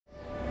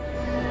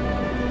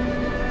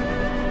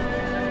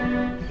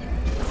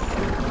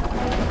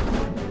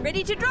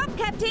Ready to drop,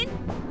 Captain?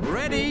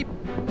 Ready.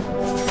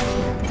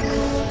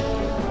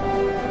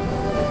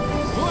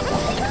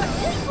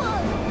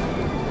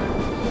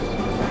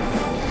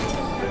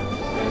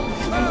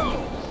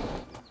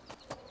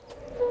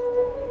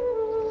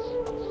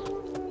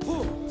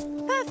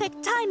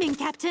 Perfect timing,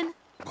 Captain.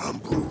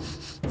 Bamboo,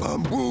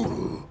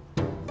 bamboo.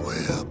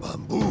 Where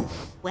bamboo?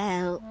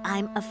 Well,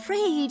 I'm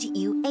afraid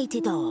you ate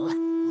it all.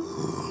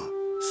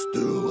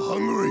 Still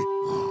hungry?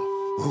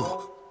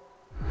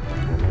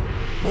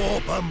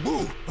 More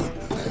bamboo.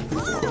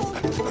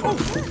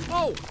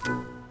 Oh!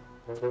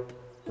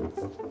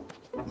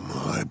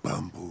 My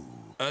bamboo.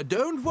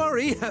 Don't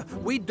worry.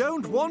 We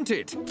don't want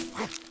it.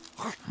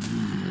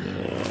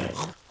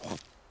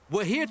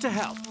 We're here to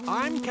help.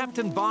 I'm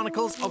Captain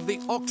Barnacles of the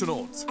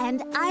Octonauts.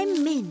 And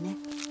I'm Min.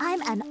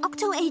 I'm an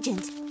Octo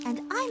agent,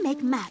 and I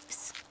make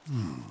maps.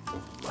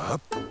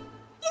 Map?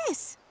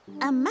 Yes,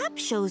 a map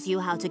shows you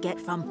how to get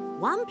from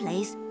one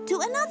place to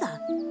another.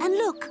 And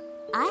look,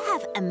 I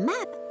have a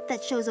map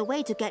that shows a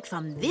way to get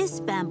from this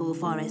bamboo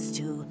forest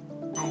to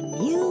a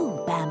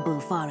new bamboo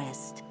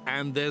forest.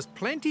 And there's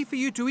plenty for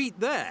you to eat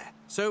there.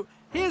 So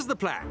here's the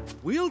plan.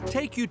 We'll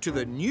take you to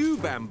the new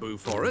bamboo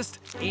forest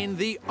in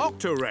the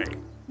Octo-ray.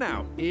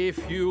 Now,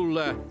 if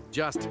you'll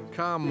just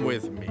come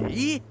with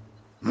me.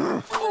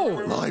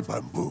 Oh, my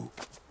bamboo.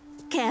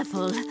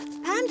 Careful.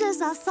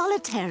 Pandas are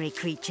solitary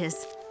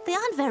creatures. They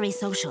aren't very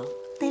social.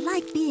 They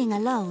like being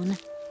alone.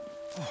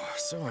 Oh,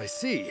 so I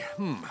see.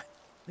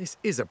 This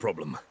is a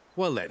problem.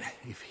 Well then,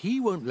 if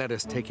he won't let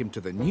us take him to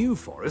the new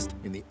forest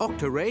in the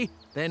Octo-ray,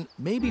 then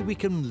maybe we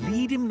can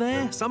lead him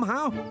there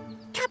somehow?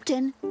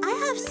 Captain, I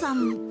have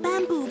some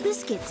bamboo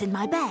biscuits in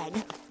my bag.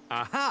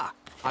 Aha!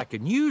 I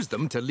can use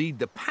them to lead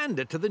the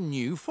panda to the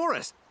new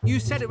forest. You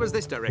said it was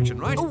this direction,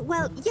 right? Oh,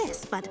 well,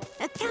 yes, but,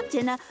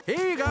 Captain,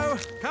 Here you go.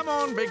 Come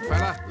on, big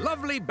fella.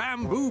 Lovely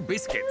bamboo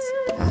biscuits.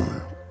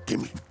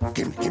 Gimme.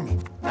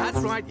 That's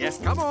right, yes.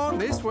 Come on,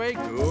 this way.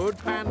 Good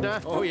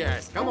panda. Oh,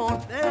 yes. Come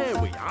on. There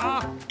we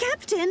are.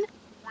 Captain!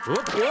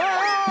 Whoop,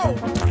 whoa!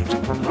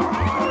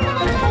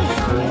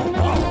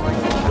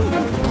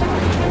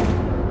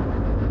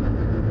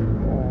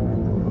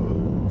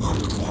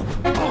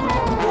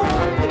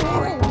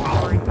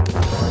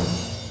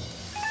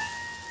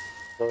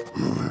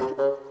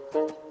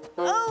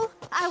 Oh,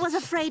 I was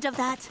afraid of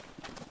that.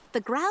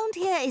 The ground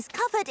here is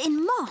covered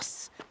in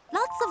moss.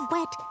 Lots of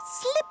wet,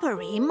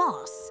 slippery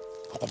moss.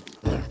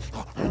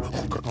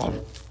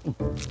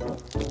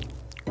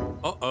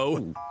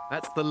 Uh-oh.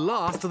 That's the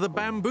last of the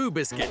bamboo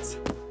biscuits.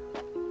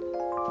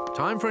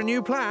 Time for a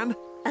new plan.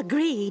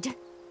 Agreed.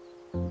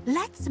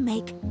 Let's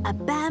make a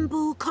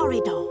bamboo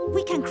corridor.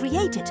 We can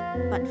create it,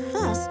 but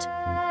first,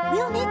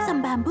 we'll need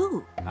some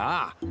bamboo.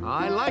 Ah,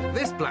 I like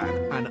this plan,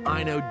 and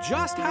I know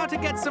just how to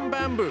get some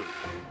bamboo.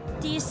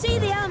 Do you see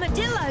the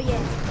armadillo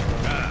yet?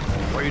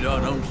 Afraid I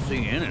don't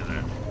see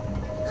anything.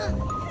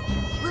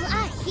 Well,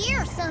 I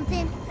hear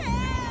something.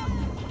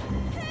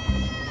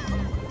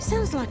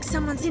 Sounds like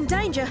someone's in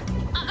danger.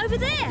 Over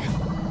there!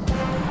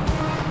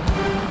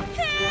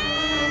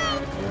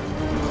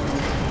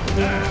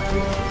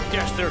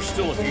 Guess there's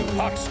still a few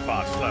hot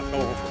spots left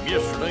over from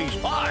yesterday's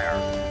fire.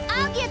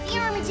 I'll get the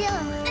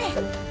armadillo.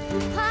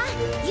 Pa,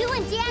 you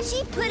and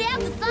Dashy put out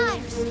the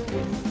fires.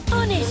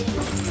 On it!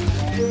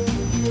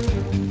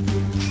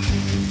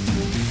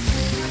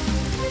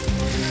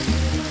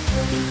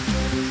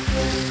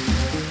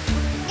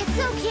 It's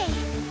okay.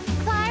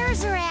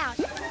 Fires are out.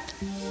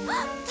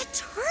 The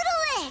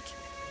turtle egg!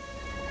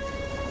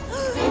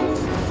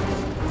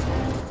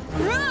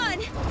 Run!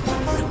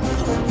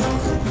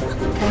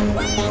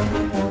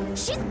 Wait!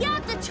 She's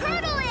got the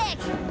turtle egg!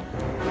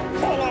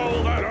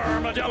 Follow that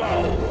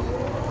armadillo!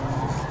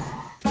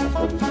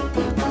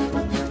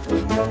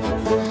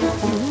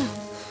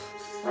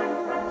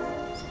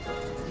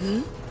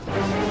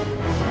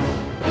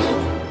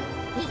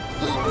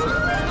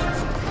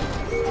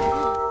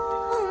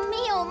 Oh,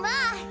 me, oh,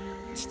 my.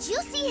 Did you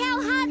see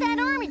how high that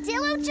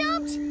armadillo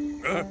jumped?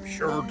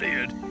 Sure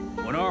did.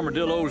 When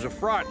armadillos are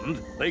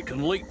frightened, they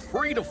can leap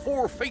 3 to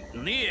 4 feet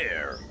in the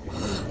air.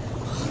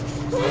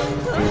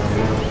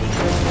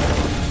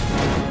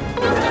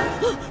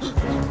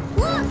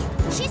 Look!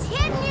 She's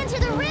heading into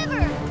the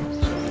river!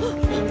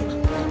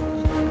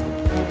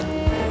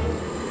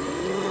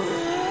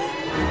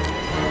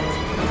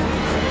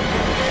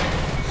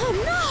 Oh,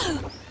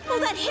 no! All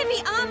that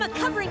heavy armor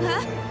covering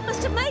her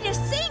must have made her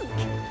sink.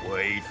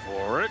 Wait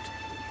for it.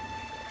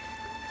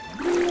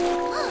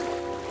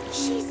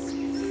 She's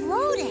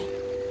floating.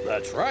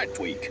 That's right,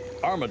 Tweak.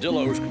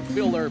 Armadillos can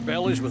fill their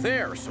bellies with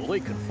air so they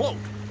can float.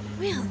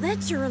 Well,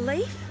 that's a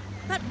relief.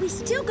 But we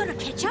still gotta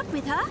catch up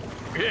with her.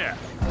 Yeah,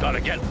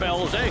 gotta get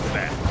Belle's egg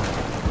back.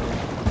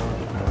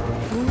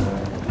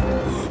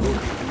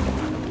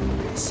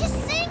 She's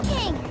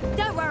sinking!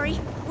 Don't worry,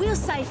 we'll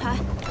save her.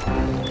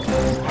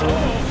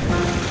 Oh.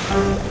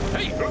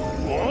 Hey,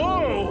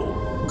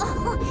 whoa!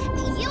 Oh,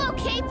 you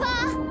okay, Pa?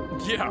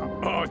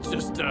 Yeah, it's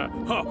just,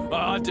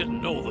 I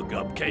didn't know the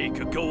Gup cake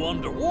could go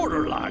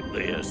underwater like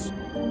this.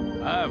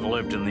 I've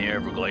lived in the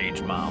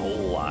Everglades my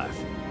whole life.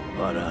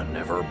 but I've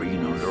never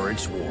been under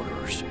its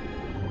waters.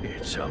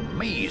 It's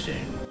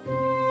amazing.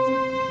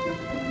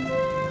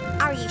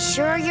 Are you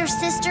sure your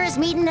sister is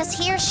meeting us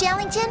here,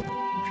 Shellington?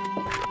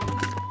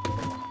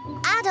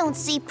 I don't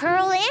see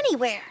Pearl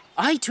anywhere.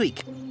 Aye,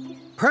 Tweak.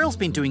 Pearl's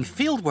been doing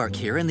field work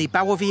here in the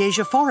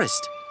Bauavieja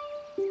forest.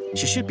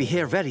 She should be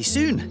here very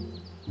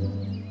soon.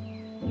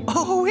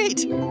 Oh,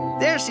 wait!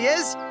 There she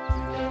is!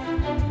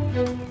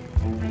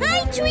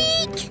 Hi,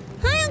 Tweak!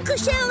 Hi, Uncle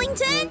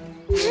Shellington!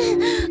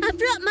 I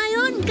brought my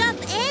own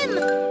GUP-M.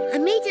 I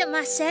made it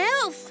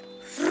myself.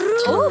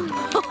 Oh.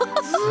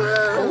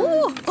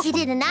 You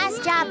did a nice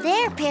job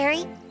there,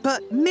 Perry.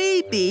 But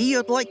maybe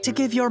you'd like to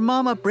give your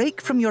mum a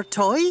break from your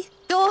toy?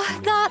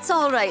 Oh, that's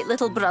all right,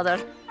 little brother.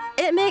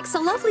 It makes a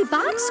lovely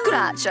back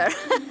scratcher.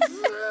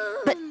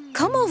 But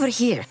come over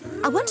here.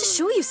 I want to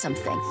show you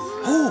something.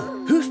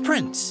 Oh, hoof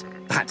prints.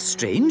 That's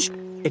strange.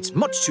 It's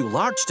much too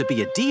large to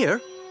be a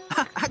deer.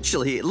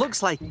 Actually, it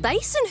looks like...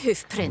 Bison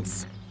hoof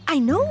prints. I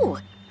know,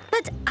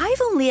 but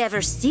I've only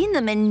ever seen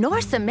them in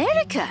North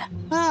America.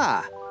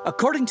 Ah,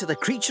 according to the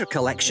creature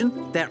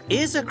collection, there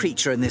is a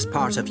creature in this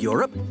part of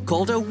Europe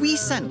called a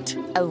weasant.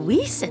 A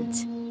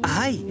weasant?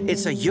 Aye,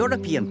 it's a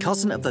European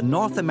cousin of the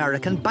North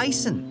American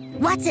bison.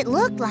 What's it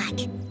look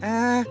like?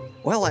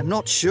 Well, I'm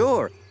not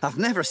sure. I've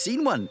never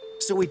seen one,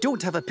 so we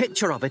don't have a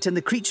picture of it in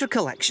the creature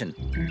collection.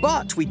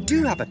 But we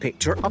do have a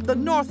picture of the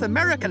North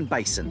American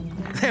bison.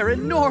 They're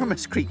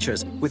enormous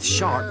creatures with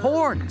sharp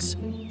horns.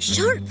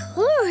 Sharp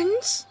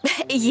horns?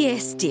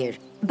 Yes, dear,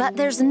 but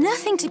there's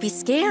nothing to be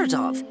scared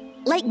of.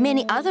 Like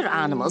many other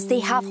animals, they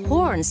have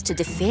horns to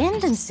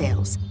defend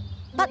themselves.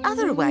 But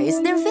otherwise,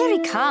 they're very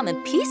calm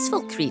and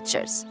peaceful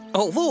creatures.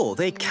 Although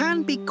they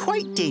can be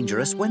quite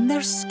dangerous when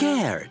they're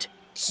scared.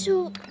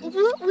 So,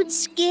 what would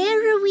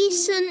scare a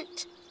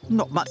weasant?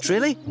 Not much,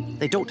 really.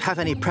 They don't have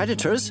any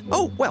predators.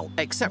 Oh, well,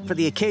 except for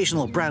the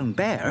occasional brown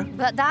bear.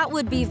 But that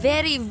would be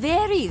very,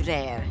 very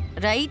rare.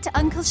 Right,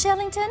 Uncle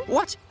Shellington?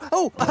 What?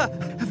 Oh,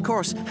 of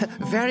course.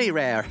 Very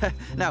rare.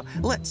 Now,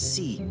 let's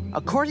see.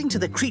 According to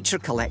the creature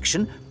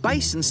collection,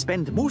 bison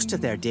spend most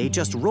of their day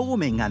just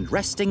roaming and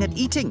resting and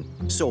eating.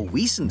 So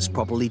weasants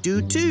probably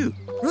do too.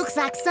 Looks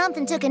like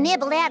something took a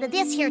nibble out of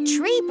this here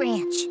tree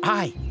branch.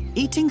 Aye.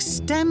 Eating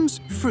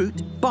stems,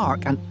 fruit,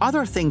 bark and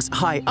other things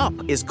high up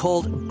is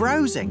called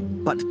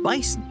browsing. But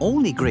bison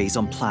only graze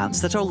on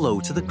plants that are low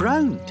to the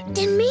ground.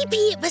 Then maybe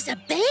it was a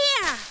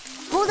bear.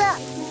 Hold up.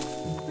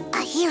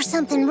 I hear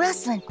something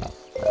rustling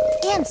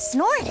and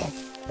snorting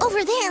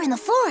over there in the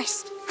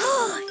forest.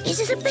 Is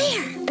it a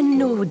bear?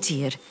 No,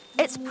 dear.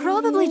 It's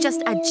probably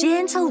just a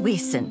gentle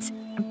weasant.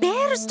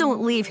 Bears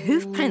don't leave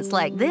hoof prints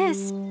like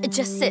this.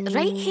 Just sit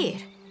right here.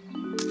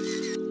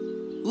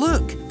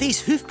 Look,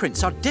 these hoof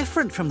prints are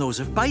different from those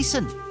of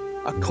bison.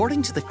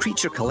 According to the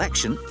creature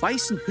collection,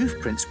 bison hoof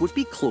prints would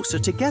be closer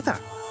together.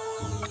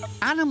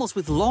 Animals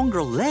with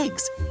longer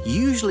legs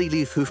usually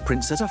leave hoof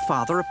prints that are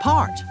farther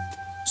apart.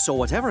 So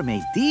whatever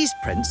made these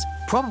prints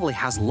probably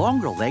has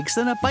longer legs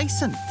than a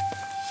bison.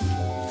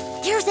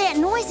 Here's that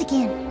noise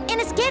again, and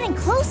it's getting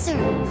closer.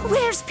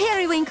 Where's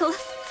Periwinkle?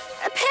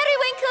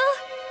 Periwinkle!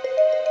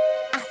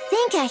 I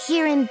think I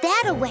hear him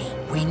that away.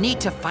 We need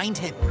to find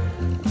him.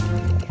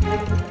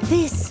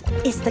 This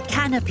is the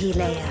canopy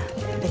layer,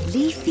 the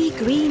leafy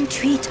green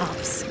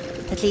treetops.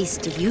 At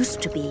least it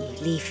used to be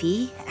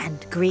leafy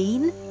and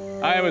green.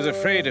 I was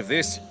afraid of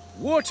this.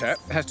 Water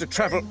has to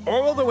travel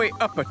all the way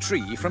up a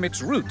tree from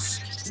its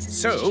roots.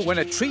 So when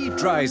a tree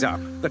dries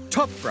up, the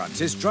top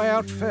branches dry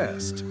out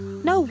first.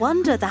 No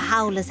wonder the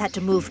howlers had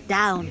to move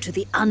down to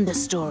the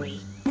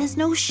understory. There's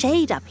no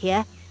shade up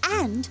here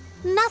and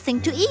nothing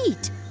to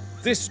eat.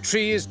 This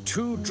tree is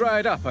too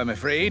dried up, I'm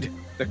afraid.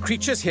 The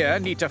creatures here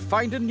need to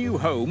find a new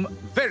home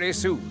very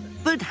soon.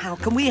 But how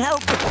can we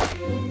help?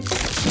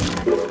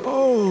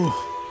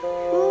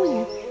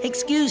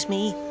 Excuse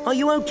me, are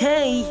you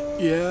okay?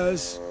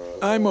 Yes,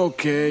 I'm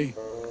okay.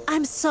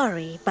 I'm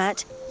sorry,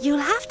 but you'll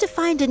have to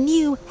find a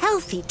new,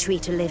 healthy tree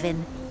to live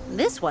in.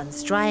 This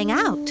one's drying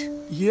out.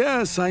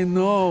 Yes, I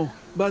know,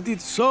 but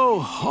it's so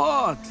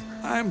hot.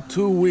 I'm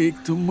too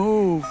weak to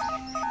move.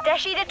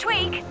 Dashi to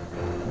Tweak.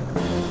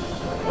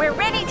 We're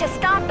ready to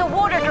stop the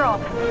water drop.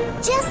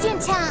 Just in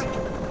time.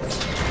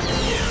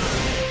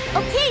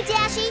 Okay,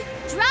 Dashi,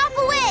 drop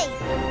away.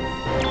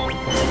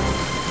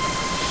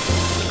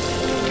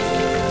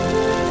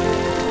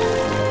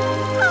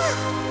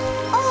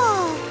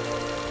 Oh,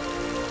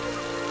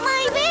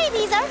 my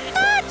babies are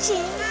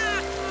hatching.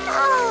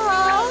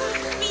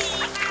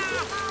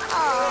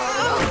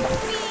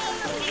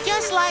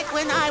 Just like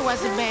when I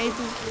was a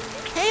baby.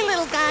 Hey,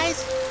 little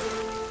guys.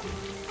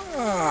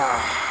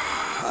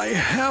 I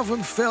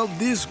haven't felt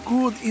this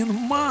good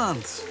in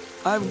months.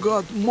 I've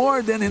got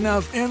more than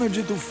enough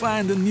energy to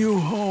find a new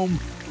home.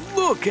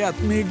 Look at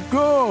me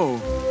go!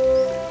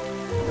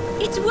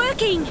 It's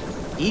working!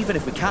 Even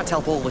if we can't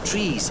help all the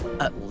trees,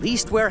 at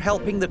least we're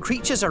helping the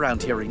creatures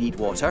around here who need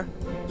water.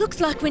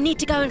 Looks like we need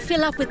to go and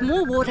fill up with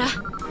more water.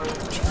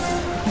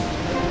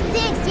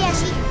 Thanks,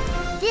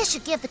 Dashi. This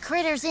should give the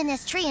critters in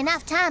this tree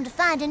enough time to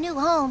find a new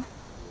home.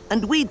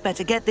 And we'd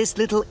better get this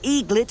little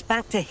eaglet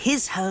back to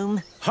his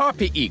home.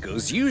 Harpy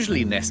eagles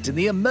usually nest in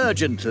the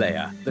emergent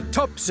layer, the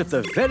tops of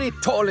the very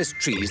tallest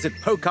trees that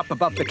poke up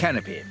above the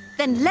canopy.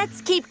 Then let's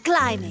keep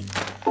climbing.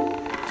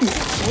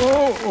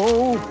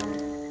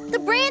 The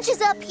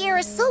branches up here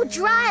are so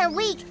dry and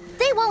weak,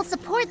 they won't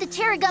support the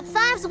Terra-GUP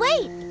 5's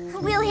weight.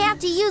 We'll have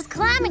to use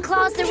climbing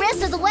claws the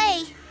rest of the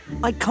way.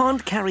 I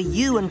can't carry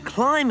you and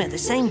climb at the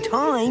same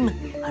time.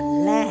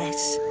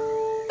 Unless...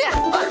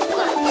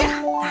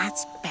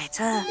 That's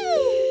better.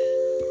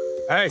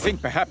 I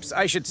think perhaps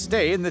I should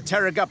stay in the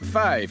Terra-GUP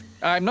 5.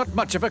 I'm not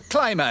much of a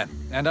climber,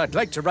 and I'd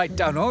like to write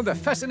down all the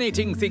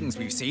fascinating things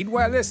we've seen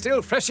while they're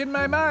still fresh in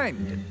my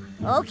mind.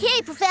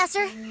 Okay,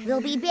 Professor.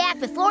 We'll be back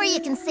before you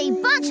can say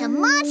bunch of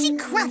munchy,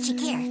 crunchy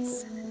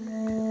carrots.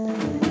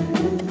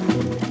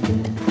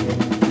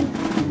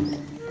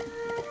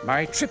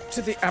 My trip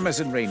to the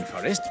Amazon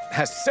rainforest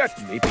has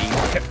certainly been...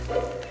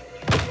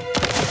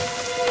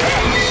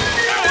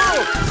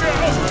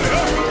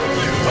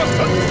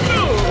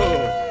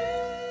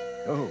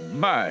 Oh,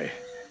 my.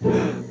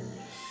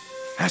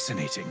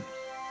 Fascinating.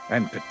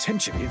 And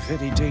potentially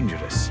very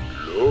dangerous.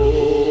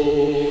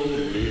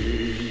 Lonely,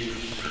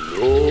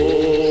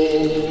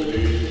 lonely,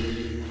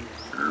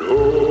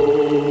 lonely.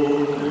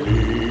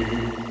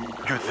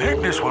 You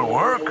think this will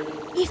work?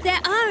 If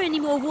there are any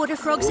more water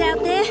frogs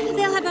out there,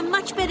 they'll have a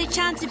much better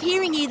chance of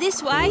hearing you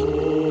this way.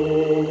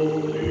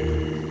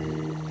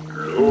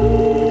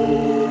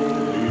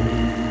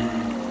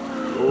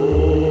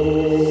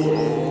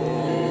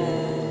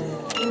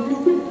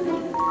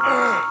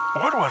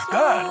 What was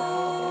that?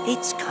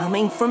 It's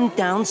coming from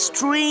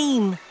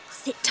downstream.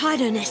 Sit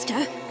tight,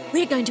 Ernesto.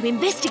 We're going to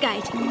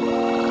investigate.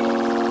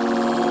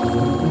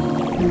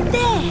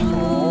 There!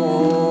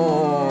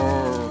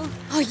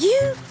 Are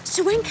you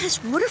Suenca's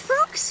water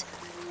frogs?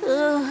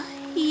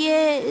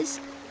 Yes,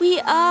 we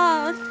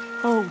are.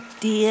 Oh,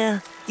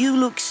 dear. You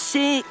look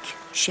sick.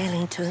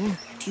 Shellington,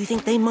 do you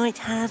think they might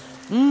have...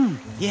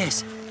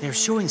 Yes, they're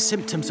showing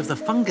symptoms of the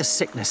fungus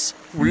sickness.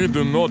 We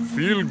do not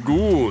feel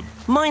good.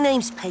 My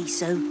name's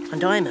Peso,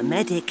 and I'm a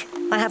medic.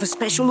 I have a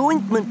special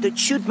ointment that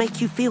should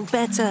make you feel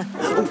better.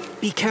 Oh,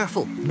 be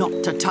careful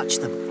not to touch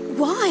them.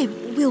 Why?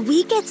 Will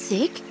we get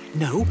sick?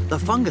 No, the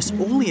fungus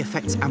only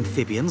affects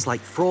amphibians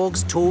like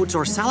frogs, toads,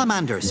 or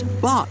salamanders.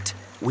 But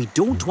we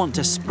don't want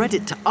to spread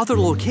it to other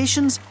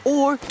locations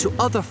or to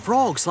other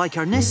frogs like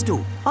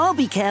Ernesto. I'll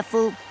be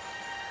careful.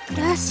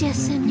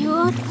 Gracias,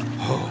 senor.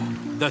 Oh,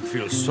 that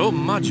feels so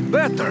much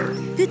better.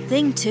 Good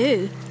thing,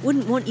 too.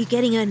 Wouldn't want you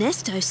getting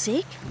Ernesto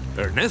sick.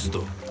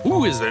 Ernesto?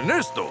 Who is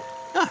Ernesto?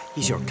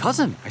 He's your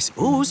cousin, I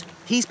suppose.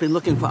 He's been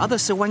looking for other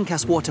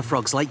Suencas water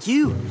frogs like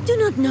you. Do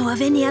not know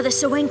of any other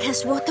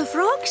Suencas water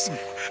frogs.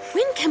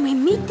 When can we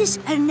meet this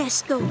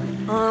Ernesto?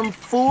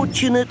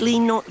 Unfortunately,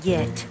 not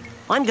yet.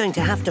 I'm going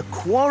to have to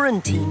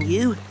quarantine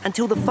you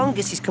until the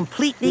fungus is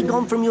completely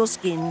gone from your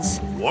skins.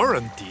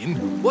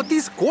 Quarantine? What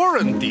is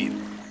quarantine?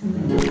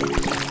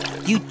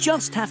 You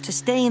just have to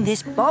stay in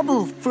this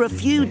bubble for a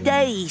few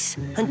days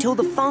until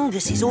the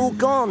fungus is all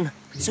gone,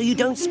 so you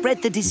don't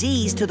spread the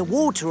disease to the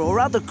water or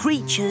other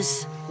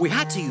creatures. We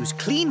had to use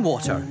clean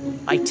water.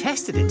 I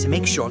tested it to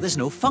make sure there's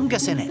no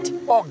fungus in it.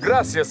 Oh,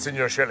 gracias,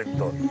 Senor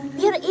Shellington.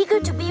 We're eager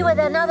to be with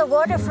another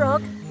water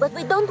frog, but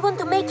we don't want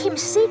to make him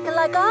sick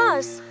like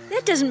us.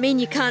 That doesn't mean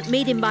you can't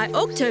meet him by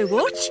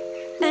Octowatch.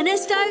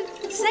 Ernesto,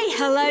 say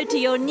hello to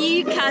your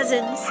new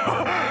cousins.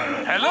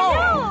 Hello!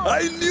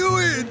 I knew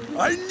it!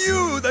 I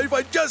knew that if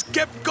I just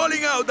kept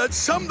calling out that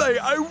someday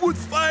I would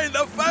find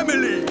a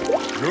family.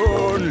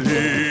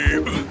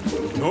 Lonely,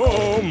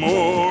 no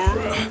more.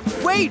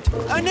 Wait,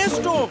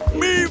 Ernesto!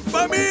 Mi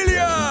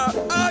familia!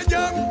 I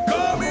am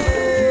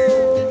coming!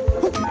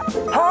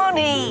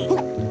 Honey!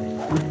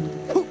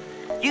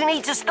 You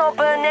need to stop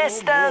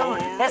Ernesto.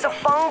 There's a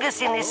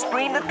fungus in this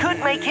stream that could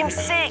make him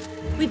sick.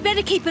 We'd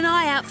better keep an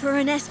eye out for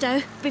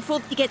Ernesto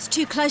before he gets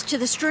too close to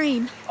the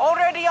stream.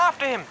 Already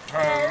after him.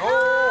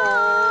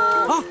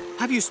 Oh,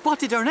 have you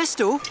spotted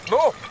Ernesto?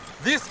 No,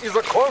 this is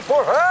a call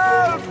for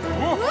help!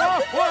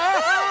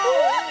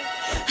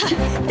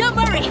 Don't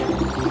worry.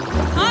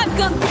 I've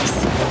got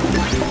this.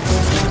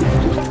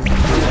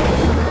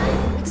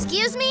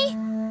 Excuse me?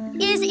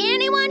 Is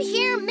anyone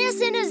here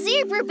missing a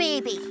zebra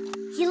baby?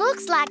 He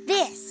looks like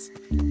this.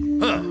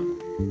 Huh.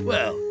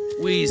 Well,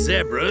 we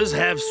zebras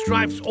have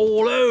stripes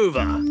all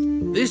over.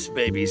 This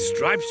baby's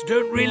stripes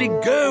don't really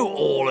go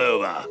all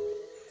over.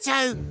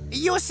 So,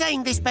 you're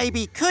saying this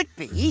baby could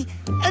be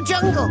a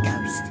jungle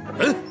ghost?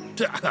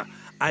 Huh?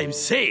 I'm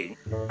saying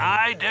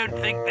I don't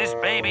think this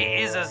baby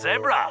is a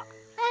zebra.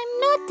 I'm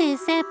not a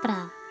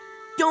zebra.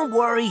 Don't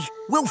worry,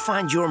 we'll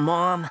find your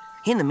mom.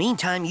 In the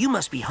meantime, you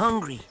must be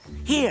hungry.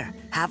 Here,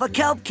 have a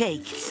kelp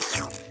cake.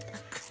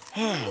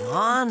 Hang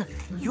on,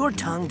 your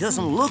tongue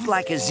doesn't look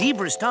like a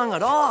zebra's tongue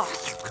at all.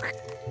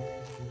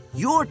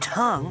 Your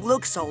tongue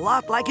looks a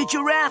lot like a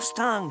giraffe's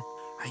tongue.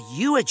 Are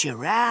you a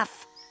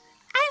giraffe?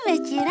 I'm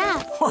a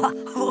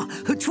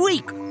giraffe.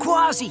 Tweak,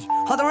 Quasi,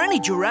 are there any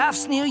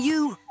giraffes near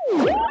you?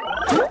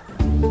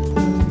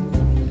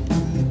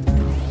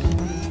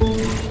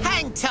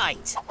 Hang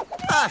tight.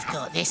 I've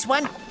got this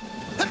one.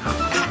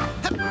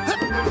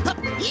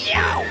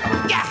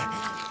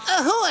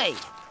 Ahoy!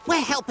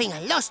 We're helping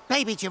a lost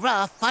baby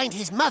giraffe find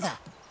his mother.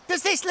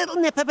 Does this little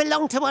nipper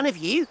belong to one of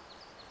you?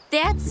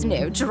 That's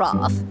no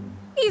giraffe,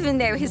 even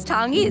though his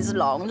tongue is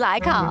long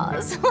like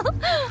ours.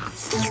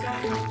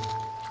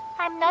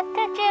 I'm not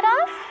the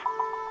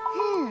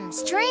giraffe?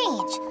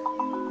 Strange.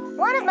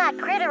 One of my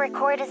critter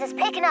recorders is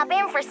picking up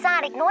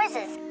infrasonic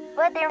noises,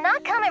 but they're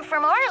not coming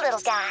from our little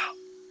guy.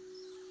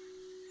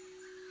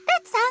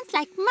 That sounds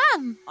like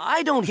Mum.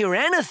 I don't hear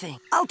anything.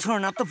 I'll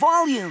turn up the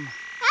volume.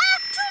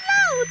 Too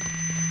loud.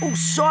 Oh,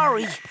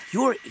 sorry.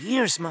 Your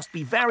ears must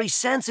be very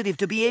sensitive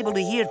to be able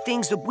to hear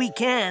things that we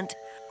can't.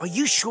 Are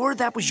you sure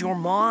that was your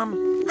mom?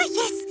 Oh,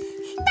 yes.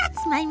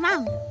 That's my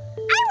Mum.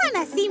 I want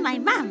to see my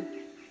Mum.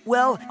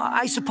 Well,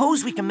 I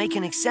suppose we can make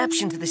an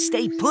exception to the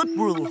stay put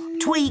rule.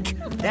 Tweak,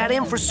 that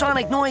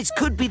infrasonic noise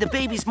could be the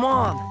baby's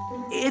mom.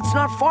 It's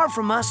not far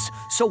from us,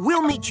 so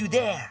we'll meet you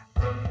there.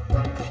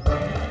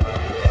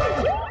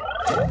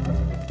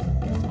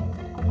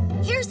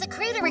 Here's the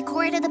critter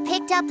recorder that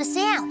picked up the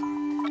sound.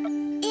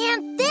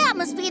 And that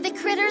must be the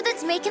critter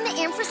that's making the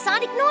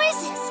infrasonic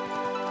noises.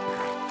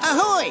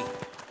 Ahoy!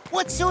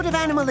 What sort of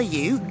animal are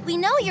you? We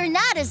know you're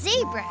not a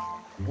zebra.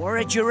 Or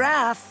a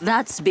giraffe.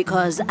 That's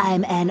because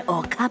I'm an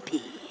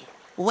okapi.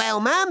 Well,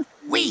 Mum,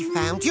 we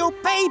found your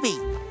baby.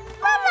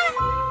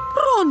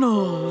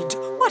 Ronald,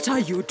 what are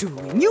you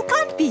doing? You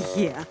can't be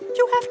here.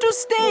 You have to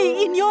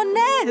stay in your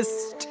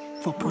nest.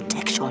 For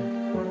protection.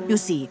 You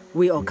see,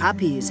 we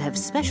okapis have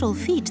special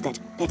feet that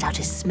let out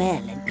a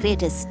smell and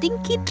create a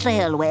stinky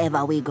trail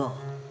wherever we go.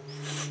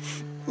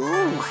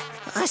 Ooh,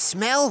 I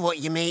smell what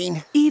you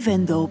mean.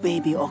 Even though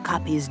baby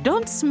okapis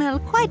don't smell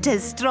quite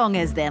as strong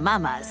as their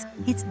mamas,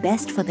 it's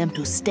best for them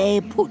to stay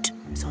put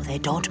so they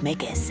don't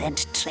make a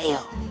scent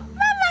trail.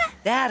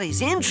 That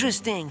is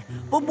interesting.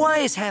 But why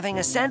is having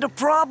a scent a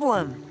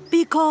problem?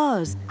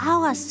 Because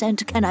our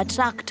scent can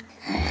attract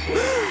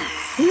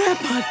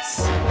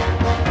leopards.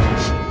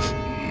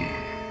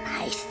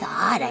 I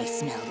thought I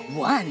smelled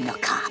one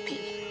okapi,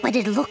 but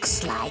it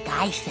looks like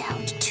I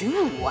found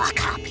 2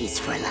 okapis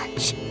for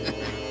lunch.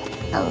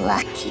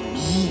 Lucky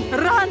me.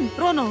 Run,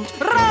 Ronald,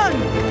 run!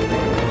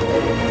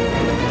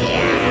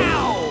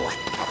 Ow!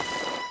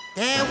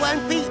 There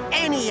won't be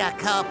any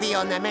okapi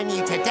on the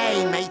menu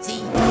today,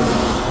 matey.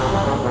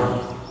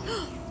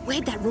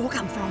 Where'd that roar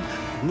come from?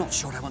 Not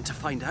sure I want to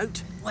find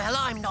out. Well,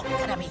 I'm not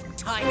gonna be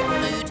tiger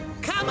food.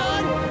 Come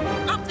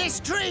on! Up this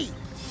tree!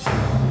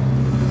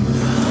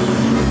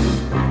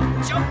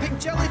 Jumping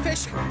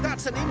jellyfish!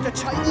 That's an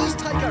Indo-Chinese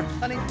tiger,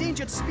 an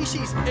endangered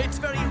species. It's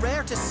very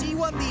rare to see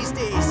one these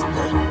days.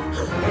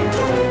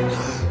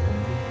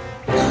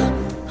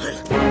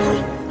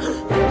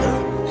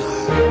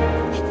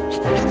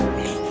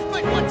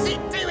 But what's it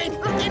doing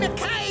in a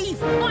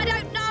cave? I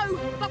don't know,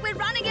 but we're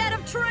running out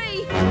of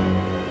tree.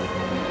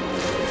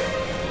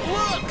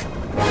 Look!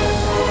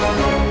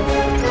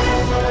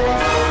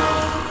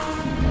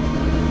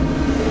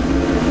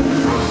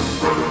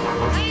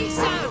 Hey,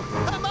 so,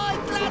 am I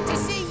glad to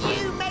see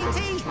you,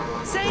 matey?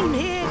 Same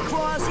here,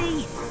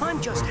 Quasi.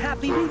 I'm just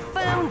happy we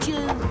found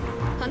you.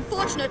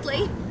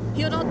 Unfortunately,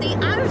 you're not the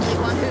only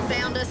one who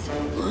found us.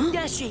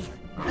 Dashi,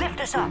 lift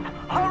us up.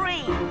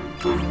 Hurry!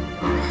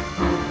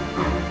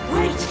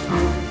 Wait!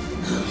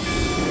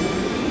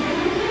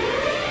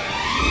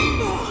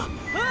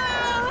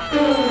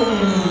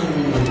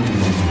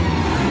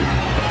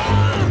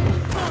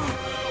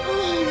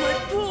 Oh, my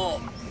poor!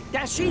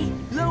 Dashi,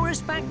 lower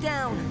us back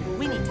down.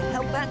 We need to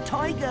help that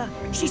tiger.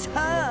 She's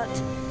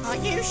hurt. Are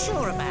you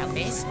sure about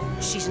this?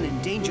 She's an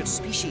endangered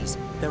species.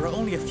 There are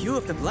only a few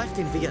of them left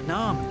in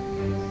Vietnam.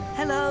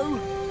 Hello,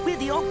 we're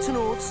the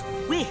Octonauts.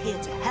 We're here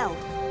to help.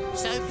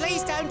 So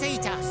please don't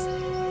eat us.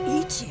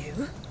 Eat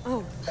you?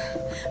 Oh,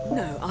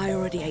 no, I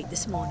already ate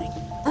this morning.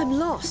 I'm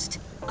lost.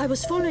 I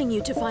was following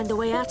you to find the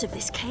way out of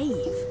this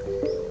cave.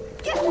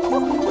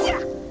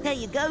 There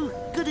you go.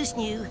 Good as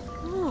new.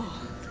 Oh,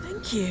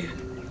 thank you.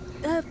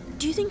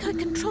 Do you think I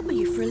can trouble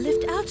you for a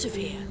lift out of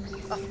here?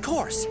 Of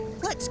course.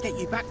 Let's get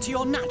you back to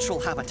your natural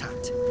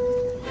habitat.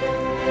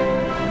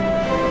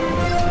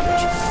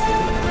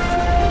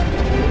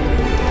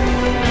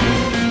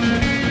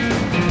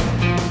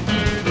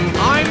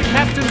 I'm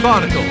Captain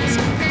Barnacles.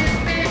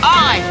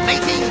 Aye,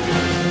 matey.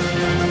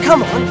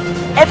 Come on,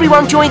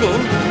 everyone join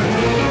in.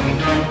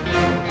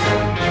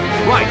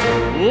 Right,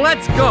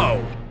 let's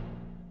go.